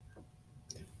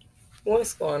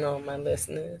What's going on, my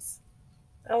listeners?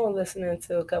 I was listening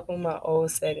to a couple of my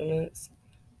old segments,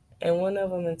 and one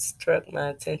of them had struck my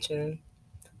attention.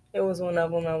 It was one of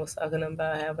them I was talking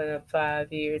about having a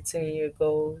 5 year, 10 year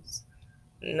goals.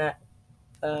 Not,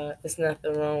 it's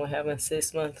nothing wrong with having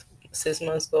 6 months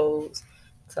goals.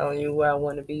 Telling you where I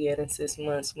want to be at in 6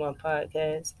 months. My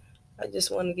podcast. I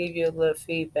just want to give you a little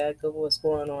feedback of what's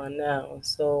going on now.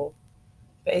 So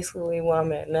basically, where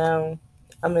I'm at now,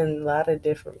 I'm in a lot of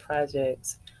different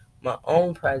projects, my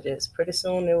own projects. Pretty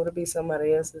soon there will be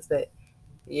somebody else's that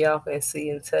y'all can see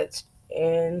and touch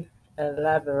and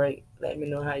elaborate. Let me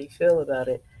know how you feel about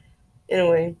it.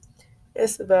 Anyway,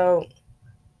 it's about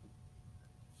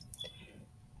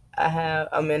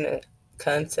I'm in a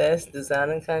contest,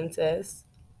 designing contest.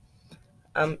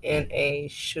 I'm in a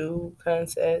shoe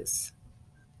contest,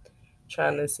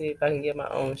 trying to see if I can get my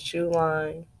own shoe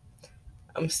line.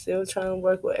 I'm still trying to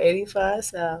work with 85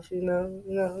 South,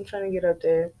 I'm trying to get up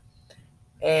there.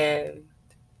 And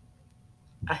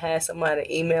I had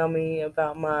somebody email me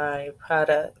about my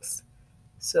products.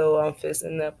 So I'm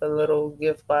fixing up a little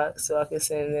gift box so I can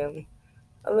send them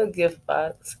a little gift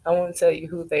box. I won't tell you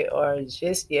who they are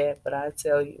just yet, but I'll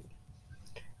tell you.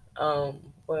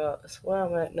 Well, it's where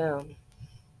I'm at now.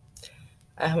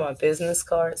 I have my business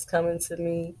cards coming to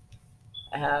me.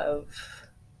 I have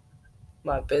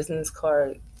my business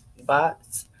card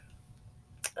box,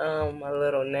 my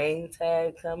little name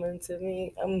tag coming to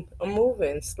me. I'm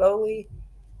moving slowly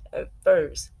at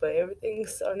first, but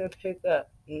everything's starting to pick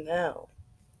up now.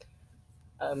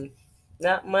 Um,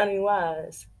 Not money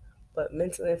wise, but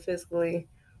mentally and physically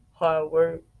hard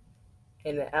work,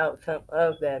 and the outcome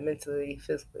of that mentally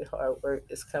physically hard work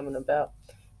is coming about.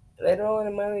 Later on,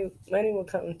 the money will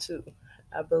come too.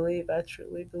 I truly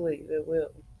believe it will.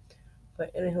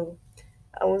 But anywho,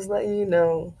 I was letting you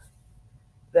know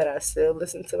that I still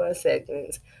listen to my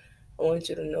segments. I want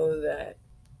you to know that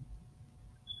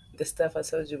the stuff I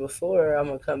told you before, I'm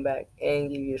gonna come back and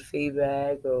give you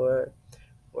feedback or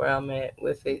where I'm at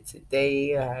with it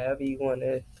today, or however you want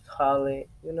to call it.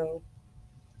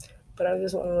 But I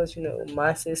just want to let you know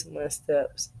my 6 month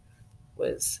steps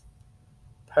was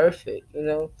perfect.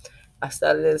 I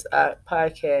started this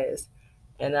podcast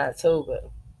in October.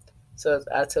 So it's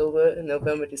October,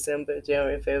 November, December,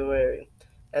 January, February.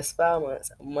 That's 5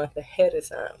 months, a month ahead of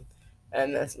time.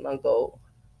 And that's my goal.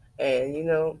 And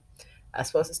I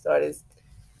supposed to start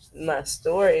my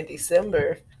store in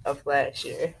December of last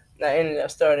year. I ended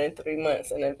up starting 3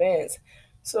 months in advance.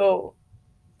 So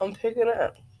I'm picking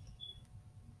up.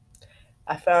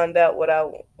 I found out what I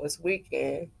was weak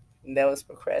in, and that was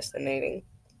procrastinating.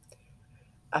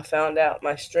 I found out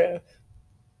my strength,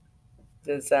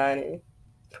 designing,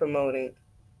 promoting,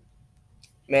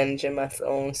 managing my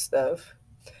own stuff,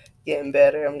 getting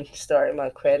better. I'm starting my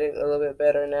credit a little bit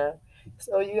better now.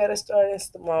 So you got to start in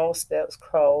small steps: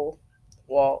 crawl,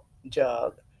 walk,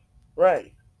 jog,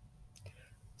 run.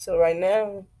 So right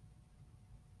now,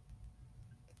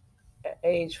 at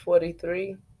age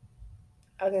 43,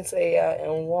 I can say I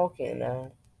am walking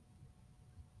now.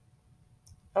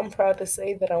 I'm proud to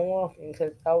say that I'm walking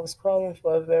because I was crawling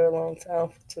for a very long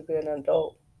time to be an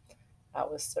adult. I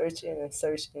was searching and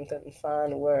searching, couldn't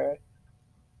find where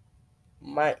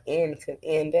my end could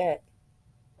end at,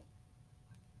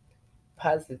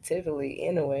 positively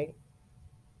anyway.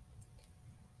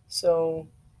 So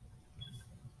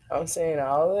I'm saying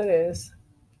all of this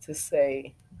to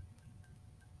say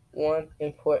one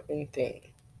important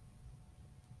thing: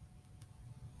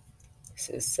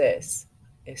 success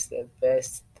is the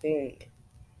best thing.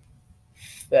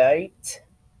 Fight,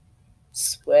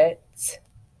 sweat,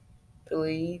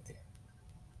 bleed,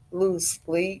 lose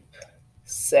sleep,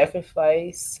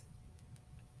 sacrifice,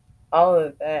 all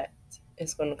of that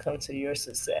is going to come to your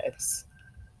success.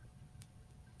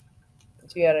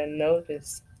 But you got to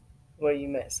notice where you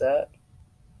mess up.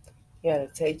 You got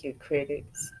to take your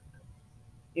critics.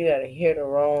 You got to hear the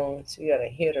wrongs. You got to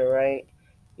hear the right.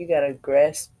 You got to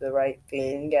grasp the right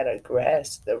thing. You got to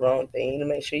grasp the wrong thing to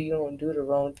make sure you don't do the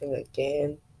wrong thing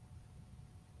again.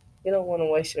 You don't want to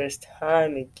waste your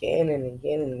time again and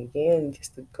again and again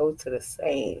just to go to the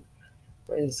same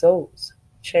results.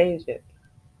 Change it.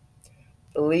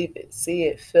 Believe it. See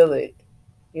it. Feel it.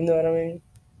 You know what I mean?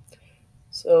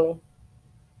 So,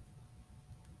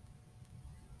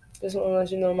 just want to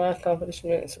let you know my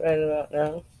accomplishments right about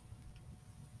now.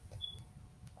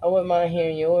 I wouldn't mind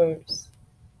hearing yours.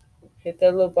 Hit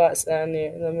that little box down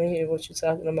there. Let me hear what you're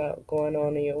talking about going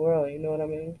on in your world. You know what I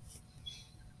mean?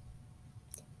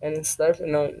 And it's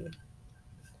slurping on you,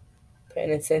 paying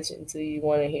attention to you,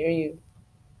 want to hear you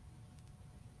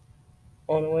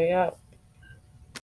on the way out.